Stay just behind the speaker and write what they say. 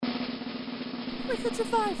We could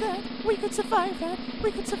survive that. We could survive that.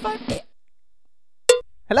 We could survive it.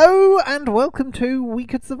 Hello and welcome to We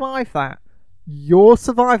Could Survive That, your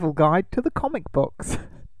survival guide to the comic books.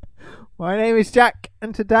 My name is Jack,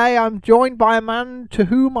 and today I'm joined by a man to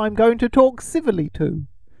whom I'm going to talk civilly to.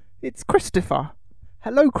 It's Christopher.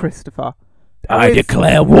 Hello, Christopher. I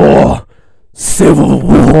declare war! Civil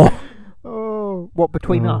war! Oh, what,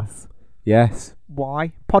 between us? Yes,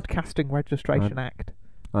 Why? Podcasting Registration Act.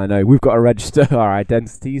 I know. We've got to register our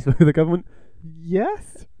identities with the government.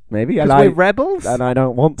 Yes? Maybe. Because And we're rebels? and I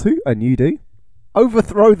don't want to, and you do.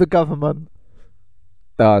 Overthrow the government.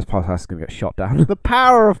 Oh, this podcast's going to get shot down. The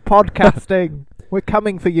power of podcasting. We're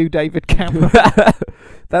coming for you, David Cameron.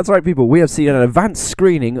 That's right, people. We have seen an advanced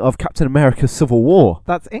screening of Captain America Civil War.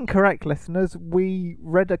 That's incorrect, listeners. We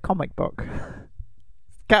read a comic book.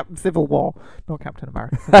 Captain Civil War. Not Captain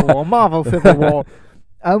America Civil War. Marvel Civil War.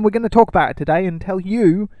 We're going to talk about it today and tell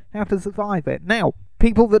you how to survive it. Now,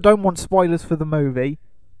 people that don't want spoilers for the movie,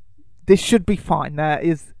 this should be fine. There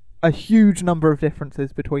is a huge number of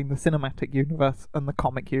differences between the cinematic universe and the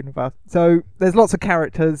comic universe. So, there's lots of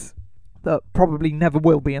characters that probably never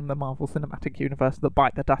will be in the Marvel Cinematic Universe that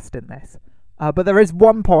bite the dust in this. But there is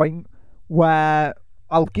one point where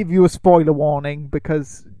I'll give you a spoiler warning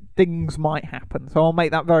because things might happen. So I'll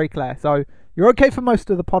make that very clear. So you're okay for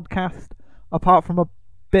most of the podcast, apart from a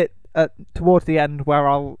bit towards the end where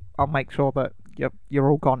I'll make sure that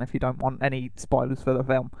you're all gone if you don't want any spoilers for the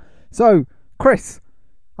film. So, Chris,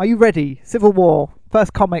 are you ready? Civil War,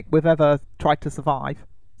 first comic we've ever tried to survive.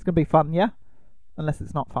 It's going to be fun, yeah? Unless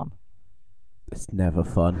it's not fun. It's never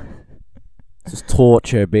fun. It's just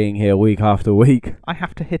torture being here week after week. I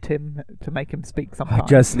have to hit him to make him speak sometimes. I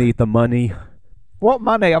just need the money. What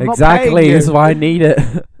money? I'm not Exactly, paying you. that's why I need it.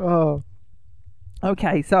 Oh.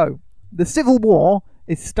 Okay, so the Civil War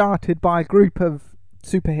is started by a group of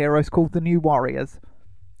superheroes called the New Warriors,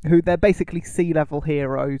 who they're basically sea-level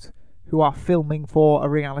heroes who are filming for a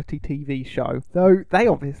reality TV show. So they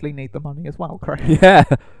obviously need the money as well, Chris. Yeah.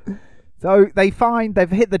 So they've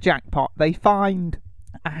hit the jackpot. They find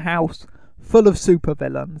a house full of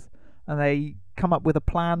supervillains, and they come up with a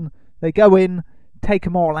plan. They go in, take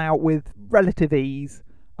them all out with relative ease,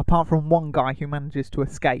 apart from one guy who manages to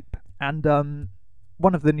escape. And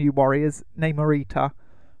one of the New Warriors, Namorita,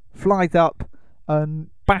 flies up and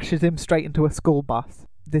bashes him straight into a school bus.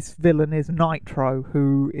 This villain is Nitro,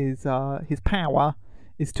 who is his power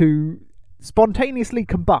is to spontaneously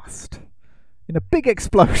combust in a big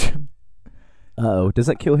explosion. Uh-oh, does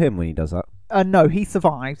that kill him when he does that? No, he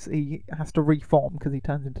survives. He has to reform because he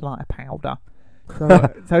turns into like a powder.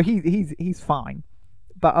 So he's fine.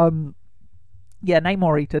 But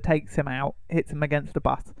Namorita takes him out, hits him against the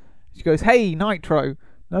bus. She goes, "Hey, Nitro,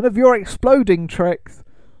 none of your exploding tricks."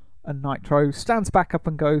 And Nitro stands back up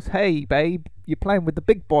and goes, "Hey, babe, you're playing with the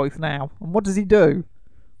big boys now." And what does he do?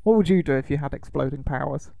 What would you do if you had exploding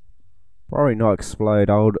powers? Probably not explode.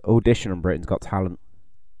 I would audition on Britain's Got Talent.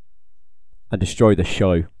 And destroy the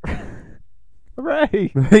show.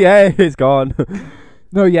 Hooray! Yeah, it's gone.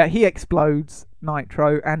 No, yeah, he explodes,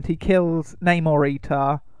 Nitro, and he kills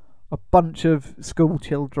Namorita, a bunch of school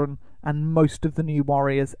children, and most of the New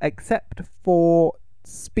Warriors, except for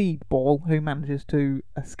Speedball, who manages to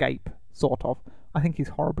escape, sort of. I think he's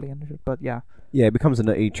horribly injured, but yeah. Yeah,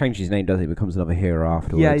 he changes his name, doesn't he? He becomes another hero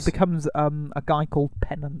afterwards. Yeah, he becomes a guy called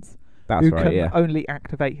Penance, That's who right, can yeah. only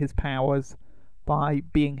activate his powers by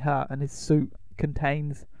being hurt, and his suit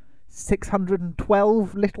contains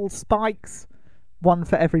 612 little spikes, one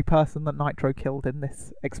for every person that Nitro killed in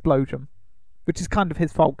this explosion, which is kind of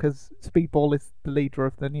his fault because Speedball is the leader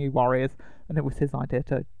of the New Warriors, and it was his idea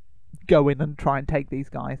to go in and try and take these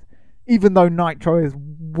guys, even though Nitro is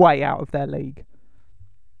way out of their league.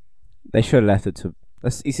 They should have left it to...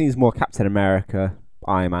 He seems more Captain America,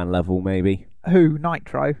 Iron Man level, maybe. Who?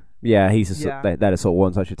 Nitro? Yeah, Yeah. They're the sort of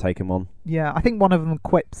ones I should take him on. Yeah, I think one of them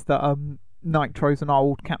quips that Nitro's an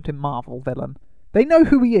old Captain Marvel villain. They know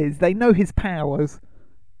who he is, they know his powers.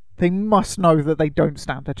 They must know that they don't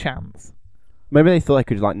stand a chance. Maybe they thought they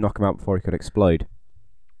could knock him out before he could explode.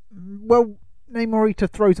 Well, Namorita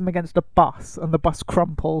throws him against a bus, and the bus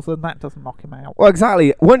crumples, and that doesn't knock him out. Well,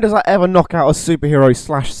 exactly. When does that ever knock out a superhero /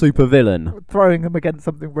 supervillain? Throwing him against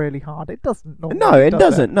something really hard, it doesn't normally, No, it does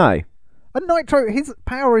doesn't, no. And Nitro, his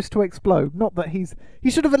power is to explode, not that he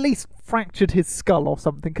should have at least fractured his skull or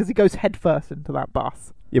something, because he goes headfirst into that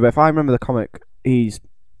bus. Yeah, but if I remember the comic, he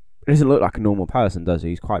doesn't look like a normal person, does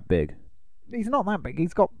he? He's quite big. He's not that big,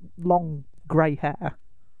 he's got long grey hair,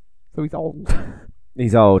 so he's old.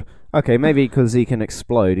 He's old. Okay, maybe because he can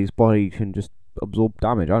explode, his body can just absorb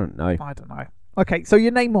damage, I don't know. I don't know. Okay, so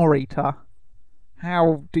your Namorita,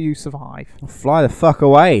 How do you survive? Fly the fuck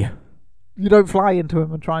away. You don't fly into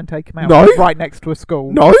him and try and take him out. No. Right next to a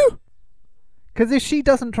school. No? Because if she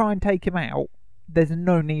doesn't try and take him out, there's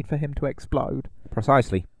no need for him to explode.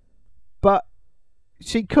 Precisely. But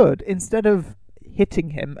she could, instead of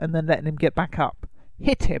hitting him and then letting him get back up,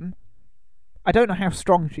 hit him. I don't know how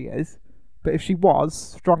strong she is, but if she was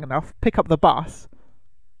strong enough, pick up the bus,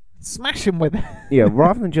 smash him with it. Yeah,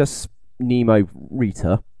 rather than just Nemo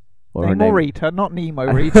Rita, or her Nemo name, Rita, not Nemo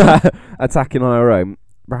Rita. attacking on her own,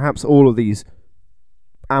 perhaps all of these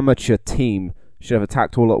amateur team should have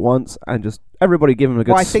attacked all at once and just everybody give him a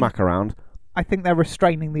good smack around. I think they're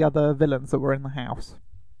restraining the other villains that were in the house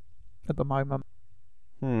at the moment.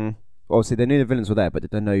 Obviously, they knew the villains were there, but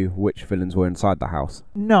did they know which villains were inside the house?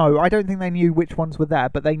 No, I don't think they knew which ones were there,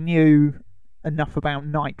 but they knew enough about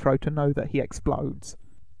Nitro to know that he explodes.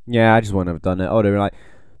 Yeah, I just wouldn't have done it. I would have like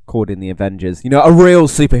called in the Avengers. You know, a real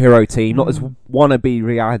superhero team, not this wannabe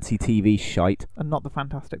reality TV shite. And not the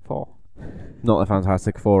Fantastic Four. Not the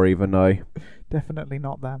Fantastic Four even, no. Definitely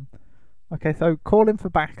not them. Okay, so call him for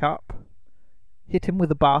backup. Hit him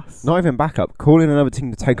with a bus. Not even backup. Call in another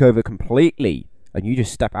team to take over completely, and you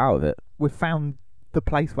just step out of it. We've found the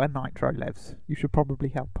place where Nitro lives. You should probably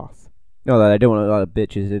help us. No, they don't want to look like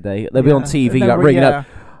bitches, did they? They'll be on TV like ringing up.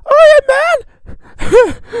 Iron Man!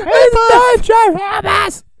 It's Nitro, help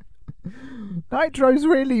us! Nitro's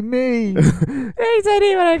really mean. He said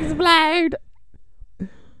he would explode.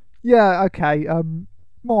 Yeah, okay.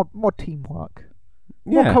 More teamwork.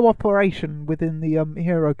 More cooperation within the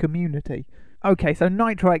hero community. Okay, so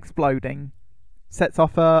Nitro exploding sets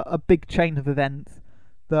off a big chain of events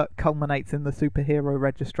that culminates in the Superhero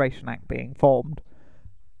Registration Act being formed.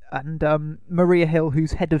 And Maria Hill,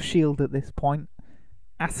 who's head of S.H.I.E.L.D. at this point,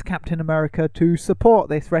 asks Captain America to support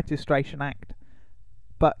this Registration Act.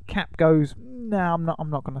 But Cap goes, "No, I'm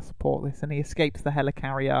not going to support this," and he escapes the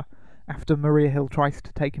helicarrier after Maria Hill tries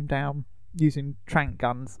to take him down using tranq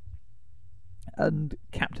guns. And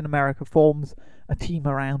Captain America forms a team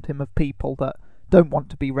around him of people that don't want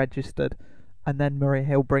to be registered. And then Maria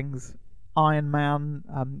Hill brings Iron Man,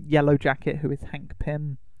 Yellow Jacket, who is Hank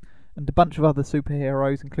Pym, and a bunch of other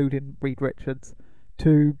superheroes, including Reed Richards,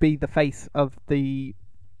 to be the face of the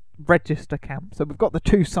register camp. So we've got the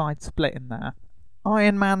two sides split in there.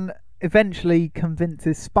 Iron Man eventually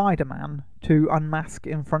convinces Spider-Man to unmask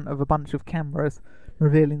in front of a bunch of cameras,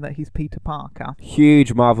 revealing that he's Peter Parker.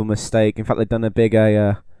 Huge Marvel mistake. In fact, they've done a big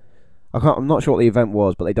I'm not sure what the event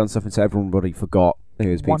was, but they've done something so everybody forgot it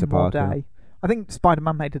was Peter Parker. One more day. I think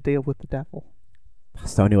Spider-Man made a deal with the devil.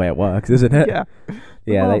 That's the only way it works, isn't it? Yeah.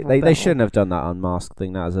 Yeah, they shouldn't have done that unmasked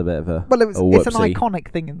thing. That was a bit of a Well, it's an whoopsie.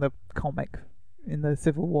 iconic thing in the comic, in the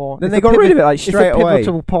Civil War. Then they got rid of it straight away. It's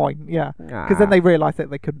a pivotal point, yeah. Because then they realised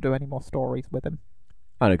that they couldn't do any more stories with him.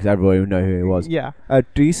 I know, because everybody would know who he was. Yeah.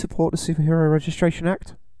 Do you support the Superhero Registration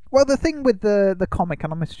Act? Well, the thing with the comic,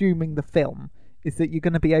 and I'm assuming the film, is that you're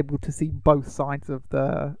going to be able to see both sides of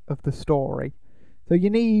the story. So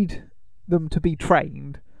you need them to be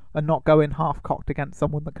trained and not go in half-cocked against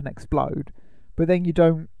someone that can explode. But then you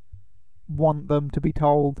don't want them to be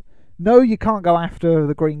told, no, you can't go after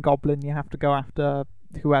the Green Goblin, you have to go after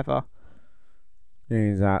whoever.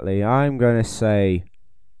 Exactly. I'm going to say...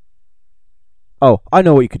 Oh, I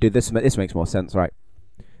know what you could do. This makes more sense, right?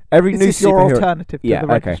 Every This new is your superhero... alternative to the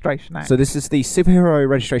Registration Act, So this is the Superhero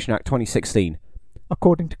Registration Act 2016.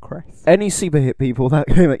 according to Chris. Any people that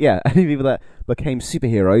became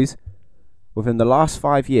superheroes within the last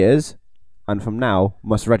 5 years and from now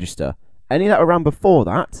must register. Any that were around before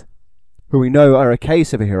that, who we know are okay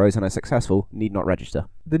superheroes and are successful, need not register.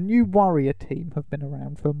 The New Warrior team have been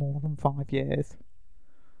around for more than 5 years.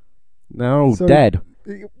 They're all dead.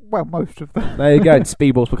 Well, most of them. There you go.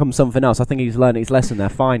 Speedball's become something else. I think he's learned his lesson. They're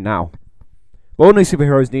fine now. But all new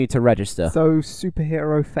superheroes need to register. So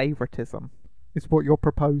superhero favoritism is what you're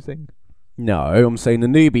proposing. No, I'm saying the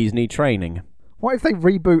newbies need training. What if they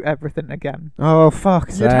reboot everything again? Oh,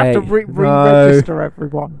 fuck's sake. You'd have to re-register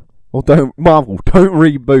everyone. Well, don't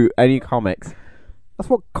reboot any comics. That's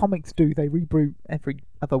what comics do. They reboot every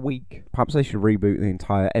other week. Perhaps they should reboot the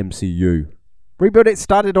entire MCU. Reboot it,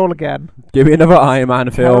 start it all again. Give me another Iron Man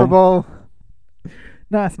film. Terrible.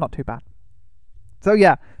 No, it's not too bad. So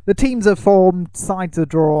yeah, the teams are formed, sides are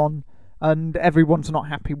drawn, and everyone's not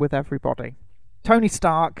happy with everybody. Tony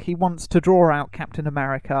Stark, he wants to draw out Captain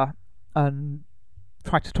America and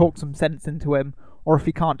try to talk some sense into him, or if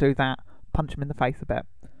he can't do that, punch him in the face a bit.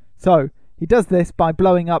 So he does this by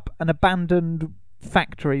blowing up an abandoned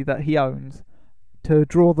factory that he owns to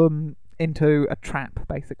draw them into a trap,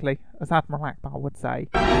 basically, as Admiral Akbar would say.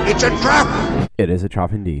 It's a trap! It is a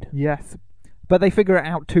trap indeed. Yes, but they figure it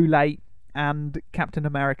out too late, and Captain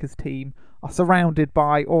America's team are surrounded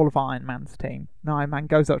by all of Iron Man's team. And Iron Man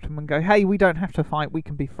goes up to him and goes, "Hey, we don't have to fight, we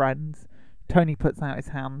can be friends." Tony puts out his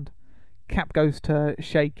hand. Cap goes to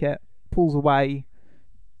shake it, pulls away.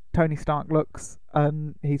 Tony Stark looks,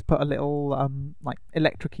 and he's put a little like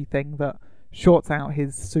electricy thing that shorts out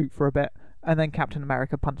his suit for a bit, and then Captain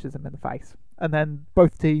America punches him in the face. And then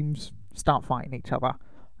both teams start fighting each other,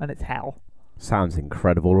 and it's hell. Sounds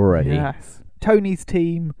incredible already. Yes. Tony's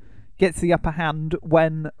team gets the upper hand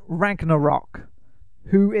when Ragnarok,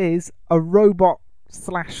 who is a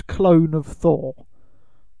robot/clone of Thor.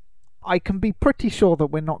 I can be pretty sure that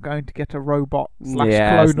we're not going to get a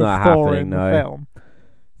robot/clone of Thor in the film.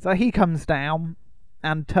 So he comes down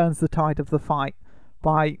and turns the tide of the fight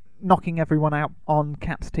by knocking everyone out on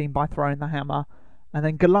Cap's team by throwing the hammer. And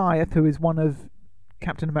then Goliath, who is one of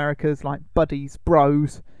Captain America's like buddies,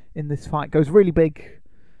 bros in this fight, goes really big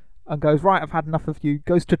and goes, "Right, I've had enough of you."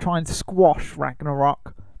 Goes to try and squash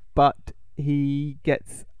Ragnarok, but he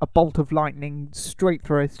gets a bolt of lightning straight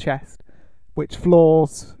through his chest, which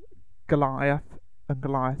floors Goliath, and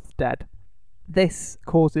Goliath's dead. This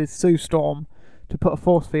causes Sue Storm to put a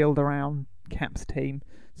force field around Cap's team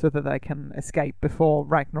so that they can escape before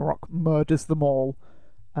Ragnarok murders them all,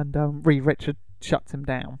 and Reed Richards shuts him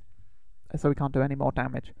down, so he can't do any more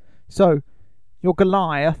damage. So, you're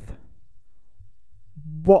Goliath.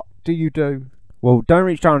 What do you do? Well, don't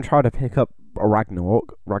reach down and try to pick up a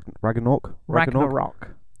Ragnarok. Ragnarok.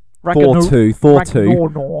 Thor 2.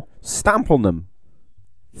 Ragnarok. Stamp on them.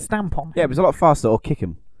 Stamp on him. Yeah, it was a lot faster, or kick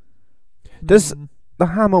him. Does the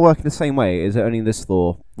hammer work in the same way? Is it only this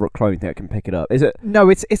Thor clone thing that can pick it up? Is it? No,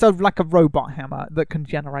 it's like a robot hammer that can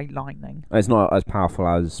generate lightning. It's not as powerful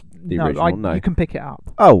as the original, no. You can pick it up.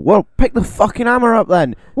 Oh, well, pick the fucking hammer up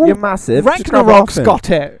then. Well, you're massive. Ragnarok's got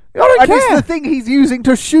it. I don't care. It's the thing he's using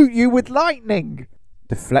to shoot you with lightning.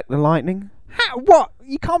 Deflect the lightning? What?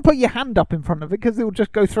 You can't put your hand up in front of it because it'll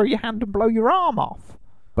just go through your hand and blow your arm off.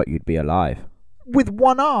 But you'd be alive. With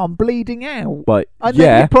one arm bleeding out. But and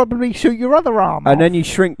then you'd probably shoot your other arm off. And then you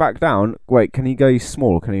shrink back down. Wait, can he go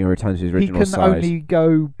small? Can he return to his original size? He can only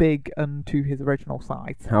go big and to his original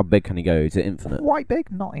size. How big can he go? Is it infinite? Quite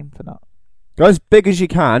big, not infinite. Go as big as you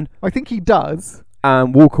can. I think he does.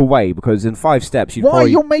 And walk away, because in 5 steps you'd Why?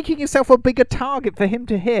 You're making yourself a bigger target for him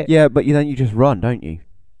to hit. Yeah, but then you just run, don't you?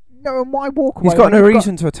 No, and why walk away? He's got no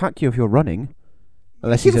reason to attack you if you're running.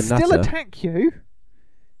 Unless he's a nutter. He'll still attack you.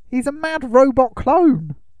 He's a mad robot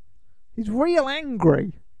clone. He's real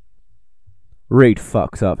angry. Reed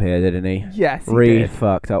fucked up here, didn't he? Yes, he Reed did.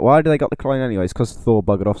 fucked up. Why did they got the clone anyways? Because Thor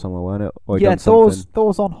buggered off somewhere, weren't it? Or yeah, done something.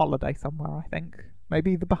 Thor's on holiday somewhere, I think.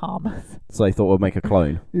 Maybe the Bahamas. So they thought we'll make a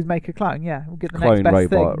clone. We'd make a clone, yeah. We'll get the Clone next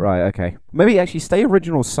best robot, thing. right, okay. Maybe actually stay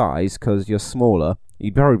original size, because you're smaller.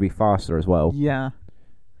 You'd probably be faster as well. Yeah.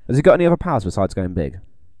 Has he got any other powers besides going big?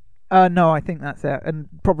 No, I think that's it. And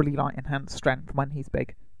probably like enhanced strength when he's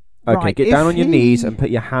big. Okay, right, get down on your knees and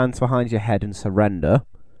put your hands behind your head and surrender.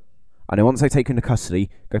 And then once they take you into custody,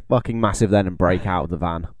 go fucking massive then and break out of the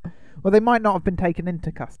van. Well, they might not have been taken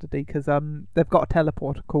into custody because they've got a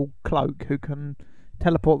teleporter called Cloak who can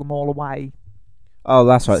teleport them all away. Oh,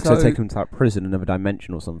 that's right. So take them to that prison in another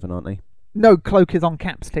dimension or something, aren't they? No, Cloak is on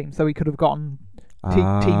Cap's team, so he could have gotten Team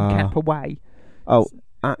Cap away. Oh,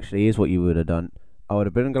 actually, here's what you would have done. I would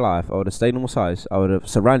have been Goliath. I would have stayed normal size. I would have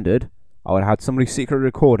surrendered. I would have had somebody secretly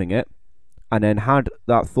recording it. And then had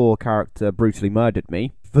that Thor character brutally murdered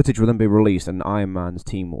me, footage would then be released and Iron Man's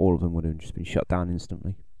team, all of them would have just been shut down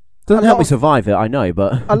instantly. Doesn't help me survive it, I know,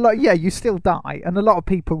 but... Yeah, you still die. And a lot of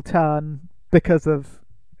people turn because of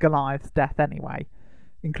Goliath's death anyway,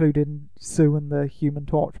 including Sue and the Human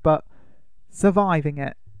Torch. But surviving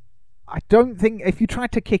it, I don't think... If you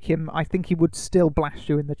tried to kick him, I think he would still blast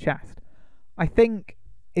you in the chest. I think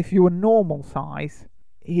if you were normal size,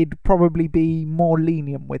 he'd probably be more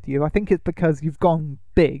lenient with you. I think it's because you've gone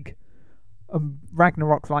big.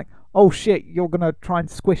 Ragnarok's like, oh shit, you're going to try and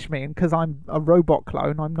squish me. And because I'm a robot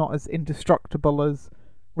clone, I'm not as indestructible as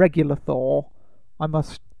regular Thor. I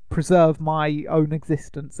must preserve my own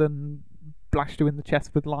existence and blast you in the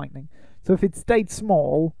chest with lightning. So if he'd stayed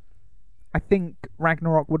small, I think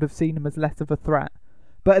Ragnarok would have seen him as less of a threat.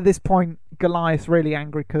 But at this point, Goliath's really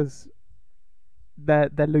angry because they're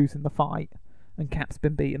losing the fight. And Cap's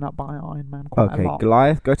been beaten up by Iron Man quite a lot. Okay,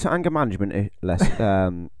 Goliath, go to anger management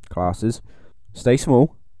classes. Stay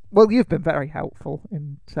small. Well, you've been very helpful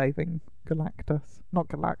in saving Galactus. Not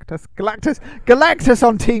Galactus. Galactus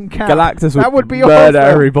on Team Cap. Galactus that would be murder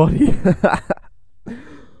awesome. Everybody.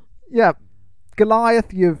 Yeah,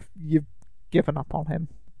 Goliath, you've given up on him.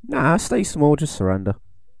 Nah, stay small, just surrender.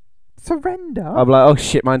 Surrender? I'm like, oh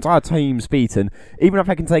shit, my entire team's beaten. Even if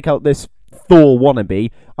I can take out this Thor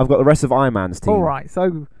wannabe. I've got the rest of Iron Man's team. All right,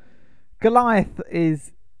 so Goliath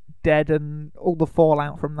is dead, and all the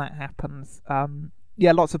fallout from that happens.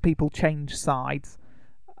 Yeah, lots of people change sides.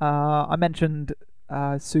 I mentioned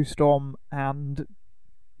Sue Storm and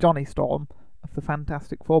Johnny Storm of the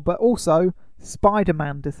Fantastic Four, but also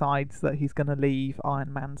Spider-Man decides that he's going to leave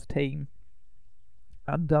Iron Man's team,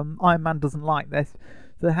 and Iron Man doesn't like this,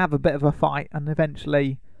 so they have a bit of a fight, and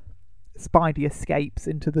eventually Spidey escapes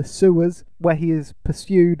into the sewers, where he is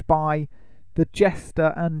pursued by the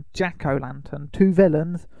Jester and Jack-O-Lantern, two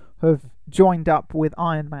villains who have joined up with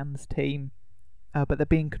Iron Man's team, but they're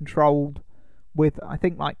being controlled with, I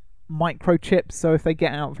think, like microchips, so if they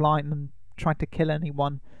get out of line and try to kill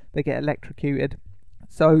anyone, they get electrocuted.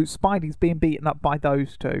 So Spidey's being beaten up by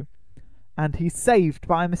those two, and he's saved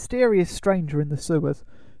by a mysterious stranger in the sewers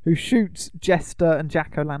who shoots Jester and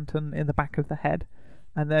Jack-O-Lantern in the back of the head,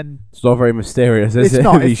 and then... It's not very mysterious, is it? It's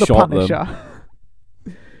not, He it's the shot Punisher.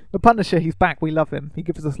 them. The Punisher, he's back, we love him. He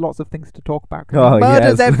gives us lots of things to talk about. Oh, He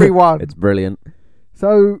murders yes. everyone. It's brilliant.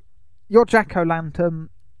 So, you're Jack-O-Lantern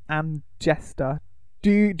and Jester.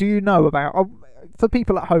 Do you know about... for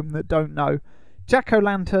people at home that don't know,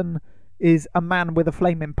 Jack-O-Lantern is a man with a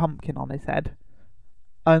flaming pumpkin on his head,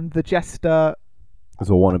 and the Jester It's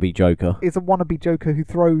a wannabe Joker. is a wannabe Joker who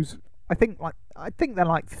throws... I think they're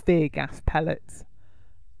like tear gas pellets.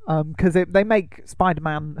 Because they make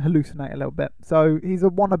Spider-Man hallucinate a little bit. So he's a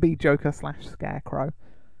wannabe Joker / Scarecrow.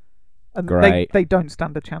 And Great. they don't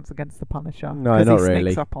stand a chance against the Punisher. No, 'cause not he really.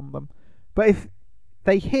 sneaks up on them. But if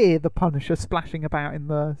they hear the Punisher splashing about in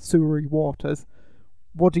the sewery waters,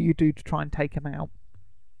 what do you do to try and take him out?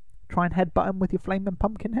 Try and headbutt him with your flaming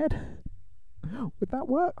pumpkin head? Would that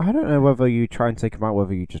work? I don't know whether you try and take him out,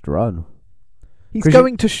 whether you just run. He's 'Cause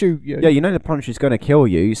going to shoot you. Yeah, you know the Punisher's going to kill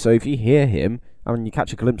you, so if you hear him, and you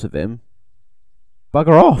catch a glimpse of him,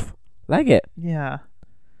 bugger off. Leg it. Yeah.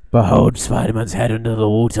 Behold Spider-Man's head under the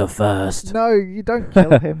water first. No, you don't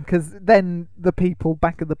kill him, because then the people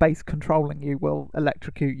back at the base controlling you will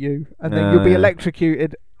electrocute you, and then you'll be yeah.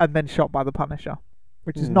 electrocuted and then shot by the Punisher,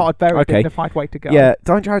 which is not a very Okay. dignified way to go. Yeah,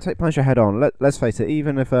 don't try to take Punisher head on. Let's face it,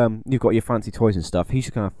 even if you've got your fancy toys and stuff, he's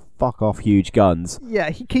just going to fuck off huge guns. Yeah,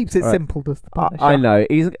 he keeps it Right. simple, does the Punisher? I know.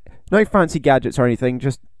 He's no fancy gadgets or anything,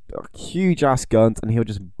 just huge ass guns, and he'll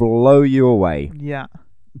just blow you away. Yeah.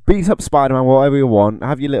 Beat up Spider-Man, whatever you want.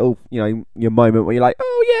 Have your little, your moment where you're like,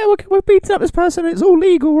 oh yeah, we're beating up this person. It's all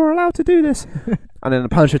legal. We're allowed to do this. And then the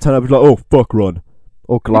Punisher turn up and is like, oh fuck, run,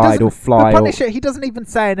 or glide, or fly. The Punisher, he doesn't even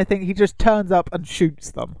say anything. He just turns up and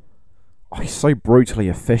shoots them. Oh, he's so brutally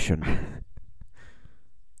efficient.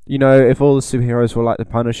 If all the superheroes were like the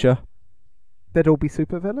Punisher, They'd all be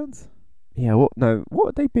supervillains. yeah, what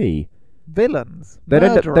would they be? Villains. They'd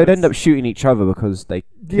end Murderers. up shooting each other because they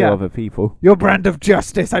kill Yeah. other people. Your brand of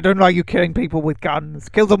justice. I don't like you killing people with guns.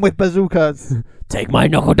 Kill them with bazookas. Take my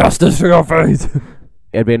knuckle dusters for your face.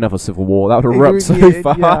 It'd be another civil war. That would It erupt would- so yeah.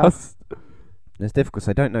 fast. It's difficult.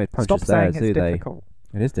 So I don't know if Stop Punisher's saying there, it's do they? difficult.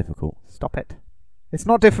 It is difficult. Stop it. It's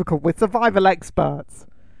not difficult. We're survival experts.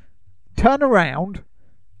 Turn around,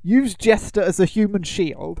 use Jester as a human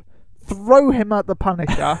shield, throw him at the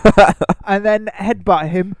Punisher, and then headbutt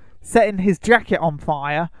him, setting his jacket on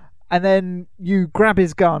fire, and then you grab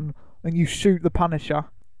his gun and you shoot the Punisher.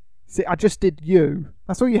 See, I just did you.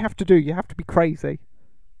 That's all you have to do. You have to be crazy.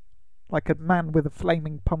 Like a man with a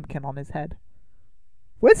flaming pumpkin on his head.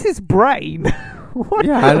 Where's his brain? What?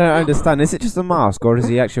 Yeah, I don't understand. Is it just a mask, or is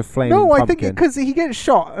he actually a flaming No, I pumpkin? think because he gets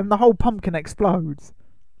shot and the whole pumpkin explodes.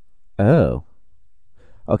 Oh.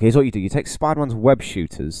 Okay, so what you do, you take Spider-Man's web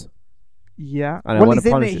shooters. Yeah. And I Well, wanna he's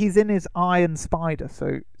in punish it. it. He's in his Iron Spider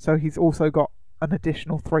suit, so he's also got an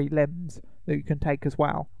additional 3 limbs that you can take as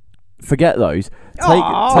well. Forget those.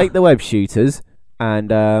 Aw. Take the web shooters,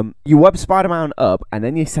 and you web Spider-Man up, and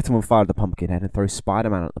then you set him on fire with the pumpkin head and throw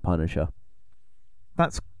Spider-Man at the Punisher.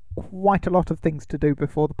 That's quite a lot of things to do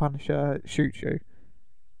before the Punisher shoots you.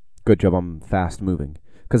 Good job, I'm fast moving.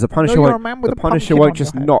 Because the Punisher you're a won't. man with The a Punisher pumpkin won't on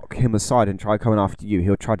just your head. knock him aside and try coming after you.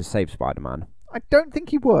 He'll try to save Spider-Man. I don't think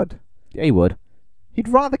he would. Yeah, he would. He'd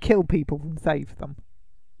rather kill people than save them.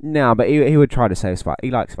 No, but he would try to save Spider.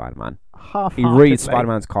 He likes Spider-Man. Half. He reads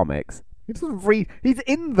Spider-Man's comics. He doesn't read. He's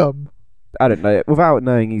in them. I don't know. Without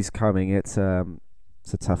knowing he's coming, it's a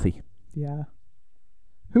toughie. Yeah.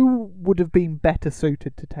 Who would have been better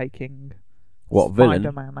suited to taking What, villain?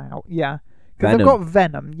 Spider-Man out? Yeah. Because they've Venom. got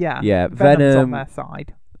Venom, yeah. Yeah, Venom's on Venom. their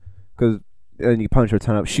side. Because then your Punisher would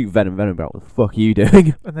turn up, shoot Venom. Venom, about what the fuck are you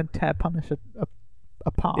doing? And then tear Punisher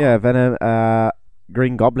apart. Yeah, Venom.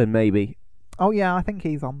 Green Goblin maybe. Oh, yeah, I think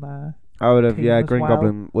he's on there. I would have. Team Yeah, as Green well.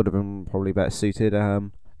 Goblin would have been probably better suited.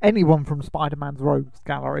 anyone from Spider-Man's Rogues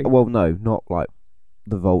Gallery. Well, no, not like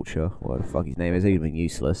the Vulture, whatever the fuck his name is. He'd been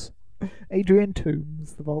useless. Adrian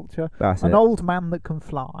Toomes, the Vulture. That's An it. old man that can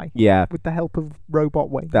fly Yeah, with the help of robot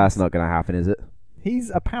wings. that's not going to happen, is it? He's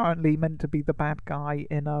apparently meant to be the bad guy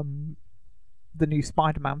in the new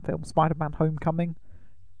Spider-Man film, Spider-Man: Homecoming.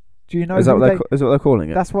 Do you know? Is that who what they're calling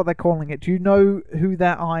it? That's what they're calling it. Do you know who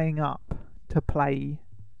they're eyeing up to play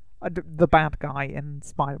the bad guy in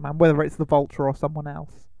Spider-Man? Whether it's the Vulture or someone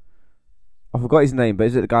else? I forgot his name, but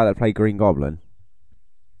is it the guy that played Green Goblin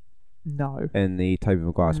No. in the Tobey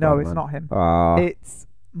Maguire No, Spider-Man? it's not him. Ah, It's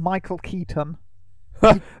Michael Keaton.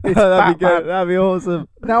 that'd be Batman. good. That'd be awesome.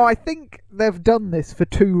 Now, I think they've done this for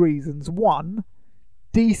two reasons. One,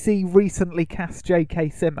 DC recently cast J.K.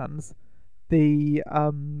 Simmons, the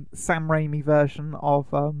Sam Raimi version of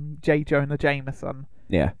J. Jonah Jameson,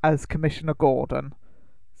 Yeah. as Commissioner Gordon.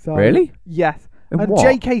 So, Really? Yes. And And what?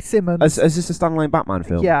 J.K. Simmons... Is this a standalone Batman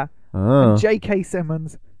film? Yeah. Ah. And J.K.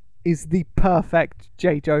 Simmons is the perfect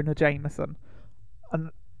J. Jonah Jameson. And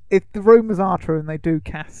if the rumours are true and they do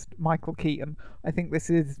cast Michael Keaton, I think this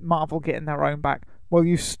is Marvel getting their own back. Well,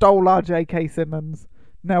 you stole our J.K. Simmons.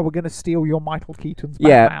 Now we're going to steal your Michael Keaton's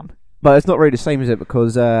Yeah. Batman. But it's not really the same, is it?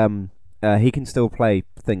 Because he can still play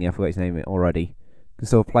thingy. I forgot his name already. Can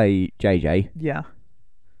still play JJ. Yeah.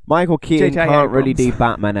 Michael Keaton J.J. can't really Abrams. do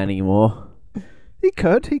Batman anymore. He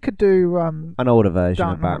could do An older version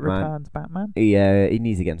Dark of Knight Batman. Returns Batman. He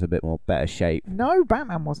needs to get into a bit more better shape. No,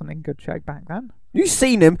 Batman wasn't in good shape back then. You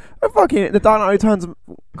seen him? The Dark Knight Returns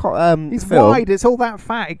He's film. wide, it's all that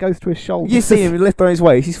fat, it goes to his shoulders. You see him lift on his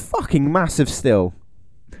waist. He's fucking massive still.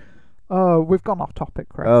 Oh, we've gone off topic,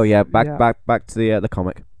 Chris. Oh yeah, back to the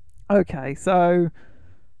comic. Okay, so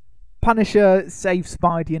Punisher saves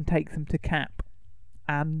Spidey and takes him to Cap.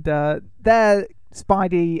 And there,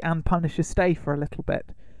 Spidey and Punisher stay for a little bit.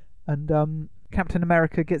 And Captain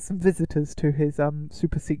America gets some visitors to his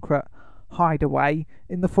super secret hideaway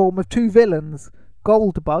in the form of two villains.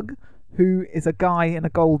 Goldbug, who is a guy in a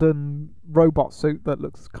golden robot suit that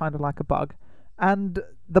looks kind of like a bug, and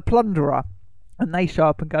the Plunderer. And they show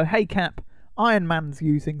up and go, "Hey Cap, Iron Man's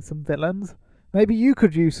using some villains. Maybe you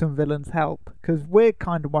could use some villains' help, because we're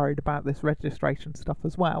kind of worried about this registration stuff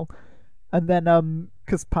as well." And then,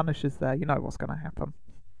 because Punisher's there, you know what's going to happen.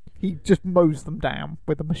 He just mows them down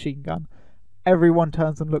with a machine gun. Everyone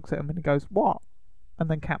turns and looks at him and he goes, "What?" And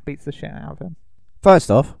then Cap beats the shit out of him. First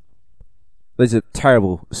off, those are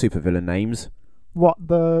terrible supervillain names. What,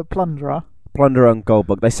 the Plunderer? Plunderer and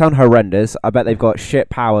Goldbug. They sound horrendous. I bet they've got shit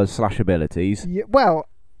powers / abilities. Yeah, well,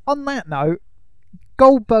 on that note,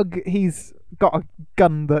 Goldbug, he's got a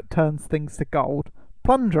gun that turns things to gold.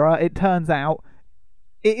 Plunderer, it turns out,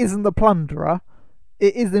 it isn't the Plunderer.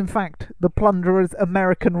 It is, in fact, the Plunderer's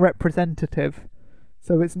American representative.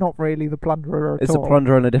 So it's not really the Plunderer at Is all. the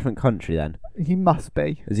Plunderer in a different country then? He must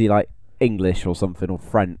be. Is he like English or something, or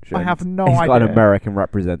French? I and have no he's got an idea. American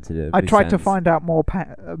representative. I who tried to sends- find out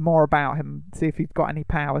more about him, see if he's got any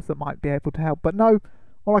powers that might be able to help. But no,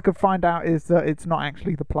 all I could find out is that it's not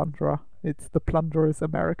actually the Plunderer. It's the Plunderer's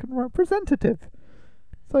American representative.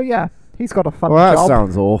 So yeah, he's got a fun Well, that job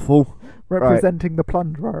sounds awful. representing the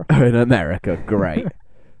Plunderer. In America, great.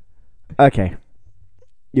 Okay,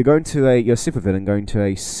 you're a supervillain going to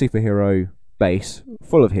a superhero base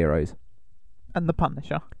full of heroes. And the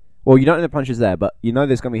Punisher. Well, you don't know the Punisher's there, but you know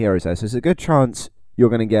there's going to be heroes there, so it's a good chance you're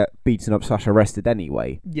going to get beaten up / arrested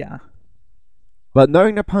anyway. Yeah. But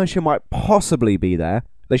knowing the Punisher might possibly be there,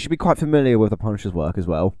 they should be quite familiar with the Punisher's work as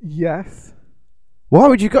well. Yes. Why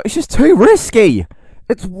would you go? It's just too risky.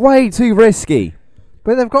 It's way too risky.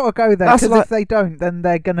 But they've got to go there, That's because like- if they don't, then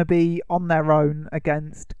they're going to be on their own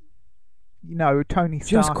against, Tony Just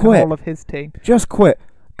Stark quit. and all of his team. Just quit.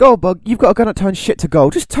 Goldbug, you've got a gun that turns shit to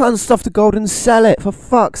gold. Just turn stuff to gold and sell it, for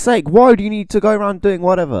fuck's sake. Why do you need to go around doing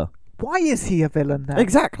whatever? Why is he a villain then?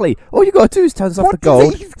 Exactly. All you got to do is turn stuff What to does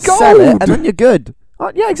gold, he- he's sell it, gold! and then you're good.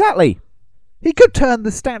 Yeah, exactly. He could turn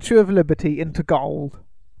the Statue of Liberty into gold.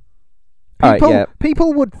 Alright, People, yeah.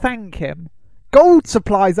 people would thank him. Gold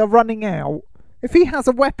supplies are running out. If he has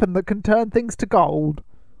a weapon that can turn things to gold,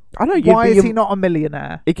 I know. why is he not a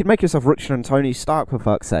millionaire? He could make yourself richer than Tony Stark, for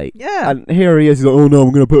fuck's sake. Yeah. And here he is. He's like, "Oh no,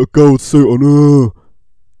 I'm going to put a gold suit on."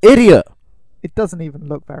 Idiot. It doesn't even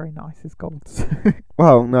look very nice, his gold.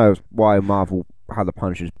 Well, no, it's why Marvel had the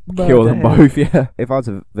Punishers kill them Murder him. both. Yeah. If I was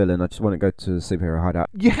a villain, I just want to go to the superhero hideout.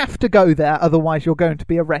 You have to go there, otherwise you're going to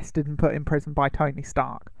be arrested and put in prison by Tony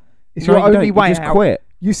Stark. It's No, your you only don't, way you just out. quit.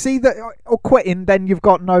 You see that, or quitting, then you've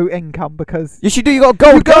got no income because Yes, you do. You got a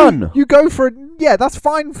gold gun. you go for yeah, that's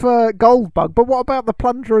fine for Goldbug, but what about the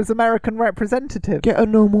Plunderer's American representative? Get a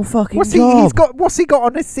normal fucking What's job. What's he got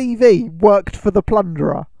on his CV? Worked for the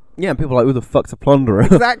Plunderer. Yeah, and people are like, who the fuck's a plunderer?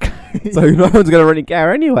 Exactly. So no one's going to really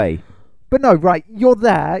care anyway. But no, right, you're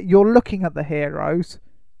there, you're looking at the heroes.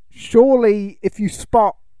 Surely, if you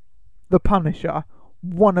spot the Punisher,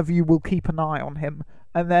 one of you will keep an eye on him.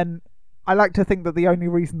 And then, I like to think that the only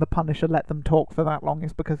reason the Punisher let them talk for that long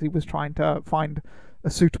is because he was trying to find a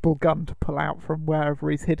suitable gun to pull out from wherever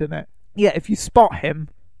he's hidden it. Yeah, if you spot him,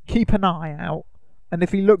 keep an eye out. And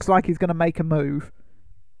if he looks like he's going to make a move,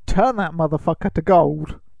 turn that motherfucker to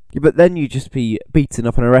gold. Yeah, but then you'd just be beaten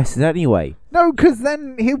up and arrested anyway. No, because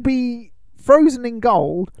then he'll be frozen in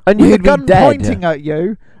gold And with a you'd be gun dead. pointing at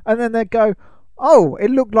you, and then they'd go, "Oh, it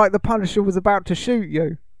looked like the Punisher was about to shoot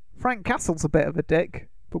you. Frank Castle's a bit of a dick,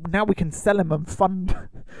 but now we can sell him and fund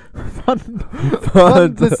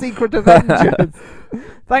the Secret Avengers."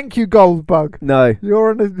 Thank you, Goldbug. No.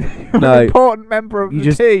 You're an No. important member of You the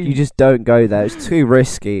just team. you just don't go there. It's too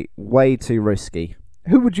risky. Way too risky.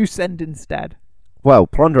 Who would you send instead? Well,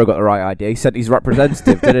 Plunderer got the right idea. He sent his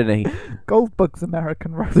representative, didn't he? Goldbug's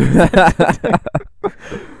American representative.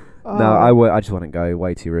 No, I just wouldn't go.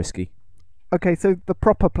 Way too risky. Okay, so the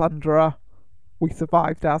proper Plunderer we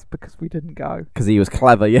survived as because we didn't go. Because he was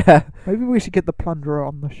clever, yeah. Maybe we should get the Plunderer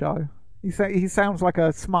on the show. He sounds like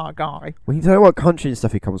a smart guy. Well, you don't know what country and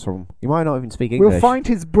stuff he comes from. You might not even speak English. We'll find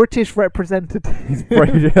his British representative. He's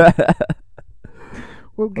British.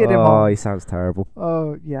 We'll get him on. Oh, he sounds terrible.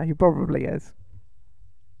 Oh, yeah, he probably is.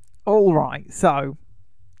 All right, so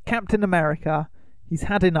Captain America, he's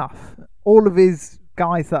had enough. All of his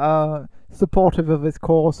guys that are supportive of his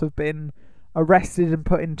cause have been arrested and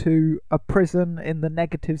put into a prison in the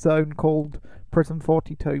negative zone called Prison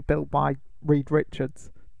 42, built by Reed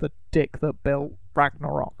Richards, the dick that built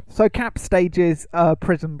Ragnarok. So Cap stages a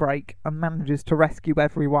prison break and manages to rescue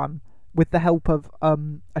everyone with the help of a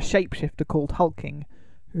shapeshifter called Hulking,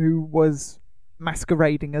 who was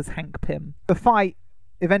masquerading as Hank Pym. The fight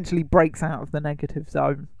eventually breaks out of the negative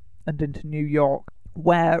zone and into New York,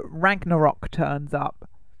 where Ragnarok turns up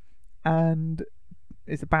and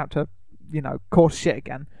is about to, cause shit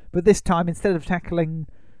again. But this time, instead of tackling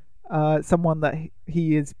someone that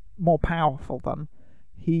he is more powerful than,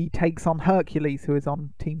 he takes on Hercules, who is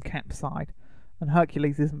on Team Cap's side. And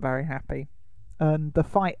Hercules isn't very happy. And the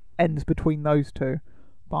fight ends between those two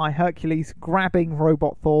by Hercules grabbing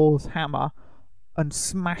Robot Thor's hammer and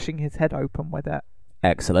smashing his head open with it.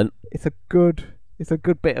 Excellent. It's a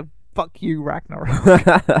good bit of fuck you,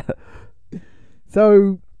 Ragnarok.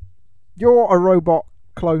 So you're a robot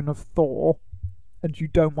clone of Thor, and you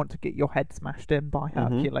don't want to get your head smashed in by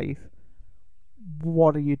Hercules.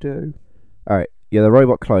 What do? Alright, you're the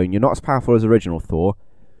robot clone. You're not as powerful as original Thor.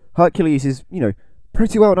 Hercules is,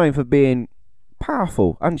 pretty well known for being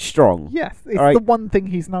powerful and strong. Yes, it's All right. the one thing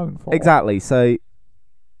he's known for. Exactly, so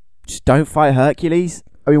just don't fight Hercules.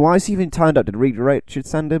 I mean, why has he even turned up? Did Reed Richards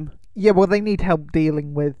send him? Yeah, well, they need help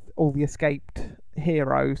dealing with all the escaped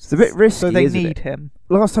heroes. It's a bit risky, so they isn't need it? him.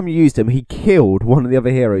 Last time you used him, he killed one of the other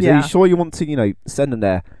heroes. Yeah. Are you sure you want to, send him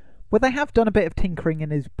there? Well, they have done a bit of tinkering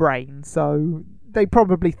in his brain, so they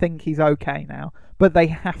probably think he's okay now. But they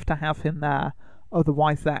have to have him there,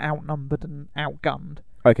 otherwise they're outnumbered and outgunned.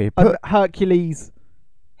 Okay, And Hercules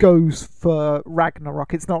goes for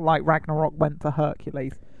Ragnarok. It's not like Ragnarok went for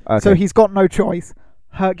Hercules. okay. So he's got no choice.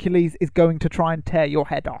 Hercules is going to try and tear your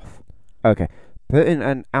head off. Okay. Put in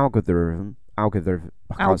an algorithm. I can't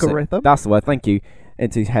say- Algorithm? That's the word. Thank you.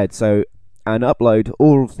 Into his head. So, and upload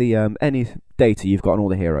all of the any data you've got on all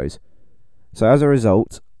the heroes. So as a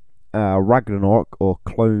result, Ragnarok or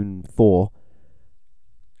clone Thor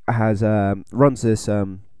has runs this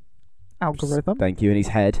Algorithm. Thank you, in his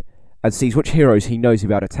head, and sees which heroes he knows he'll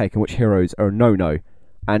be able to take and which heroes are a no-no.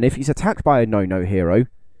 And if he's attacked by a no-no hero,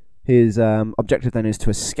 his objective then is to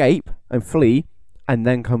escape and flee, and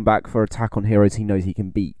then come back for attack on heroes he knows he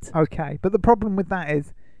can beat. Okay, but the problem with that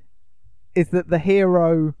is that the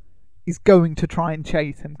hero is going to try and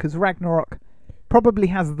chase him, because Ragnarok probably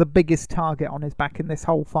has the biggest target on his back in this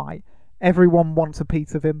whole fight. Everyone wants a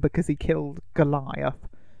piece of him because he killed Goliath.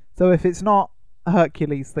 So if it's not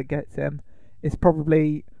Hercules that gets him, it's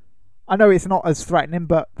probably... I know it's not as threatening,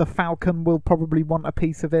 but the Falcon will probably want a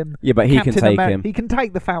piece of him. Yeah, but he can take him. He can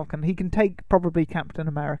take the Falcon. He can take probably Captain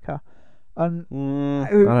America. And I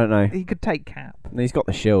don't know. he could take Cap. He's got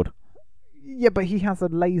the shield. Yeah, but he has a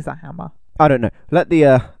laser hammer. I don't know. Let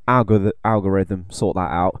the algorithm sort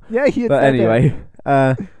that out. Yeah, he But said it. anyway,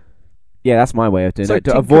 yeah, that's my way of doing So it.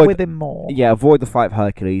 To tinker avoid, with him more. yeah, avoid the fight of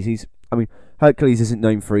Hercules. Hercules isn't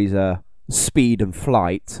known for his speed and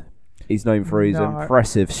flight. He's known for his No.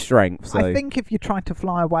 impressive strength. So I think if you tried to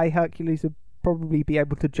fly away, Hercules would probably be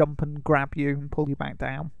able to jump and grab you and pull you back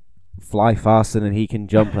down. fly faster than he can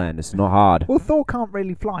jump then. It's not hard. Well, Thor can't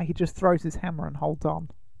really fly. He just throws his hammer and holds on.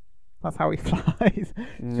 That's how he flies. He's just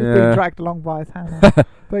being dragged along by his hammer.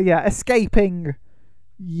 But yeah, escaping,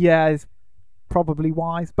 yeah, is probably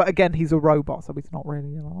wise. But again, he's a robot, so he's not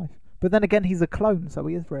really alive. But then again, he's a clone, so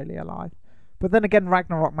he is really alive. But then again,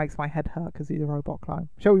 Ragnarok makes my head hurt because he's a robot clone.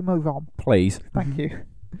 Shall we move on? Please. Thank you.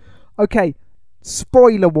 Okay,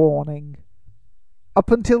 spoiler warning. Up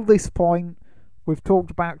until this point, we've talked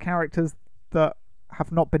about characters that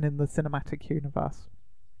have not been in the cinematic universe.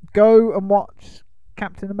 Go and watch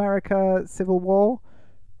Captain America Civil War.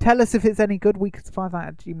 Tell us if it's any good. We could survive that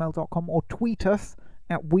at gmail.com, or tweet us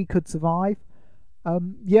at We Could Survive.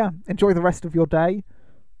 Yeah, enjoy the rest of your day.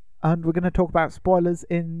 And we're going to talk about spoilers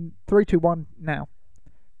in 3, 2, 1 now.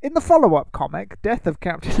 In the follow-up comic, Death of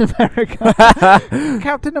Captain America,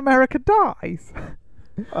 Captain America dies.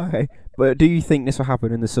 Okay, but do you think this will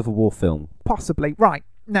happen in the Civil War film? Possibly. Right,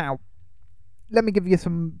 now, let me give you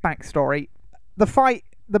some backstory.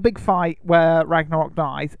 The big fight where Ragnarok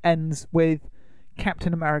dies ends with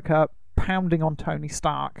Captain America pounding on Tony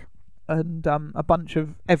Stark and a bunch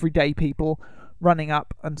of everyday people running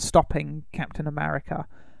up and stopping Captain America.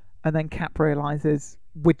 And then Cap realises,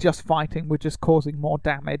 we're just fighting, we're just causing more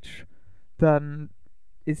damage than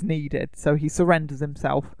is needed. So he surrenders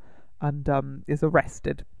himself and is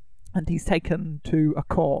arrested. And he's taken to a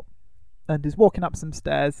court and is walking up some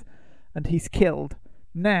stairs and he's killed.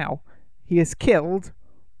 Now, he is killed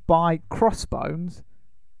by Crossbones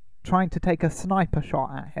trying to take a sniper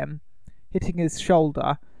shot at him, hitting his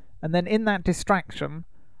shoulder. And then in that distraction,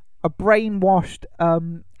 a brainwashed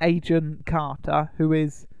Agent Carter, who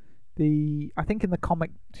is I think in the comic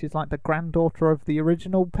she's like the granddaughter of the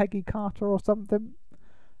original Peggy Carter or something,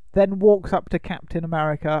 then walks up to Captain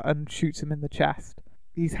America and shoots him in the chest.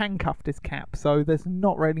 He's handcuffed his Cap, so there's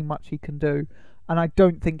not really much he can do, and I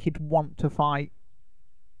don't think he'd want to fight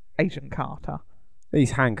Agent Carter.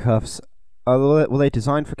 These handcuffs, were they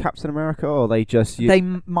designed for Captain America, or are they just... They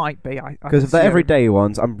might be, because if they're everyday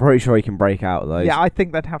ones, I'm pretty sure he can break out of those. Yeah, I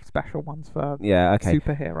think they'd have special ones for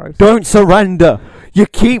superheroes. Don't surrender! You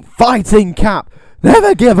keep fighting, Cap!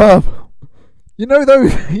 Never give up! You know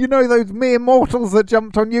those mere mortals that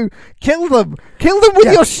jumped on you? Kill them! Kill them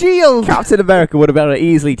with your shield! Captain America would have been able to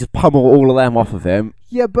easily just pummel all of them off of him.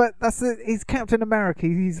 Yeah, but he's Captain America.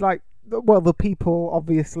 He's like, well, the people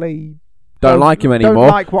obviously... Don't like him anymore, don't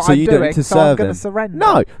like what so I'm you doing, don't need to so serve I'm going him. to surrender.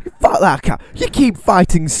 No, fuck that, Cap. You keep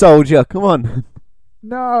fighting, soldier. Come on.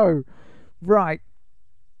 No. Right.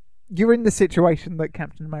 You're in the situation that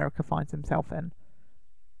Captain America finds himself in.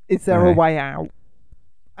 Is there a way out?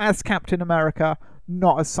 As Captain America,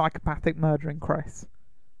 not as psychopathic murdering Chris.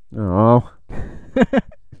 Oh.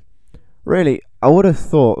 Really, I would have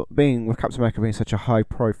thought, with Captain America being such a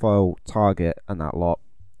high-profile target and that lot,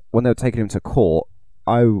 when they were taking him to court,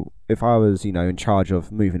 if I was, in charge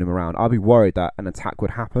of moving him around, I'd be worried that an attack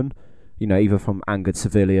would happen, either from angered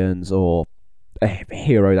civilians or a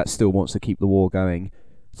hero that still wants to keep the war going.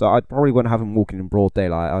 So I probably wouldn't have him walking in broad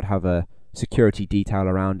daylight. I'd have a security detail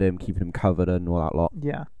around him, keeping him covered and all that lot.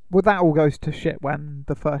 Yeah. Well, that all goes to shit when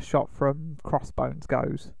the first shot from Crossbones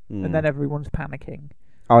goes, and then everyone's panicking.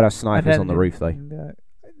 I would have snipers on the roof, though. I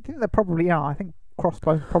think there probably are. I think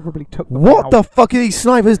Crossbones probably took them What out. the fuck are these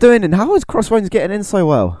snipers doing? And how is Crossbones getting in so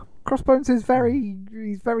well? Crossbones is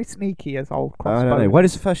he's very sneaky as old Crossbones. I don't know. Where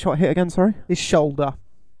does the first shot hit again, sorry? His shoulder.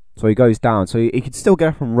 So he goes down. So he could still get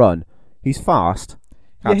up and run. He's fast.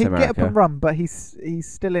 Yeah, he'd get up and run, but he's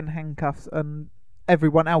still in handcuffs, and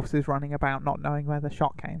everyone else is running about not knowing where the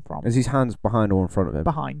shot came from. Is his hands behind or in front of him?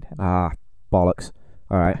 Behind him. Ah, bollocks.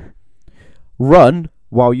 Alright. Run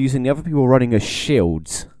while using the other people running as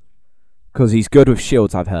shields. Because he's good with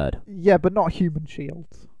shields, I've heard. Yeah, but not human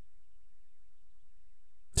shields.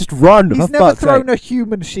 Just run. He's never thrown a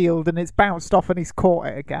human shield and it's bounced off and he's caught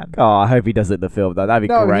it again. Oh, I hope he does it in the film, though. That'd be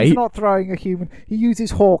great. No, he's not throwing a human. He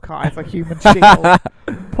uses Hawkeye as a human shield.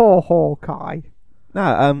 Poor Hawkeye.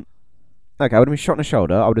 No, okay, I would have been shot in the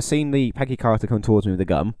shoulder. I would have seen the Peggy Carter come towards me with a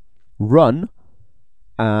gun. Run.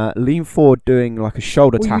 Lean forward doing like a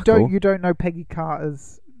shoulder tackle. You don't know Peggy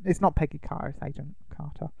Carter's... It's not Peggy Carter, it's Agent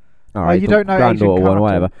Carter. Alright, you don't know Agent Carter. One, or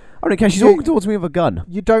whatever. I don't care, she's walking towards me with a gun.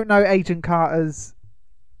 You don't know Agent Carter's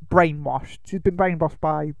brainwashed. She's been brainwashed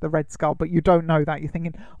by the Red Skull, but you don't know that. You're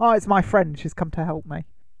thinking, oh, it's my friend, she's come to help me.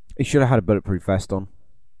 He should have had a bulletproof vest on.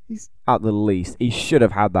 At the least. He should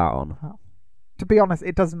have had that on. Oh. To be honest,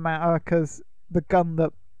 it doesn't matter, because the gun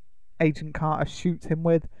that Agent Carter shoots him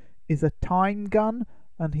with is a time gun,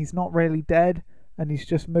 and he's not really dead, and he's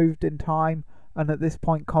just moved in time, and at this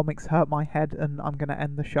point comics hurt my head, and I'm going to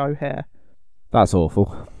end the show here. That's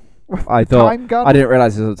awful. I thought Time gun? I didn't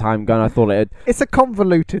realise it was a time gun. I thought it. It's a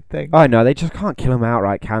convoluted thing. I know they just can't kill him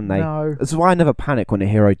outright, can they? No. That's why I never panic when a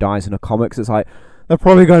hero dies in a comics. It's like they're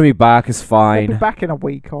probably going to be back. It's They'll fine. be back in a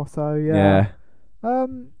week or so. Yeah. Yeah.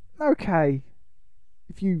 Okay.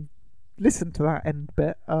 If you listen to that end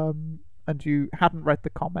bit, and you hadn't read the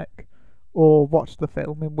comic or watched the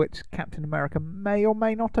film in which Captain America may or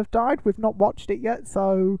may not have died, we've not watched it yet,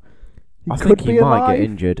 so he I could think be he might alive. get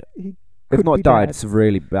injured. He If could not be died, dead.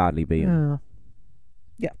 severely badly beaten.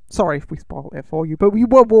 Yeah. Sorry if we spoiled it for you, but we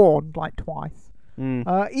were warned like twice.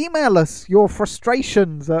 Email us your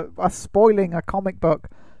frustrations at us spoiling a comic book.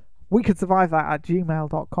 We could survive that at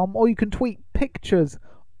gmail.com, or you can tweet pictures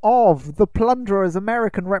of the Plunderer's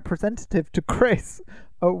American representative to Chris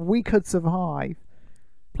at We Could Survive.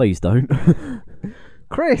 Please don't.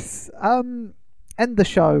 Chris, end the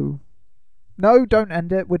show. No, don't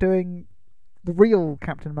end it. We're doing the real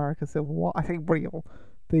Captain America Civil War. I think real.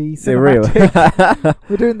 The cinematic.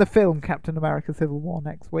 We're doing the film Captain America Civil War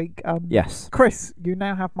next week. Yes. Chris, you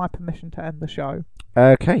now have my permission to end the show.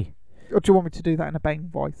 Okay. Or do you want me to do that in a Bane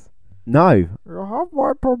voice? No. You have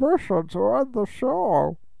my permission to end the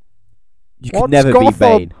show. You could never be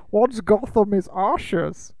Bane. Once Gotham is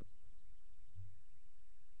ashes.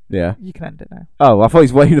 Yeah. You can end it now. Oh, I thought he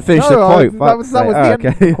was waiting to finish the quote. That was the end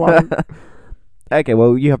of the quote. Okay,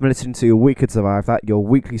 well, you have been listening to We Could Survive That, your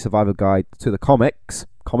weekly survival guide to the comics.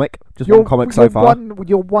 Just one comic so far.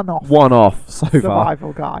 Your one-off. One-off so far.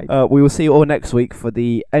 Survival guide. We will see you all next week for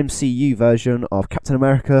the MCU version of Captain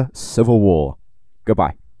America Civil War.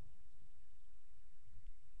 Goodbye.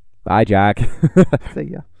 Bye, Jack. See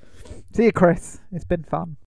ya. See you, Chris. It's been fun.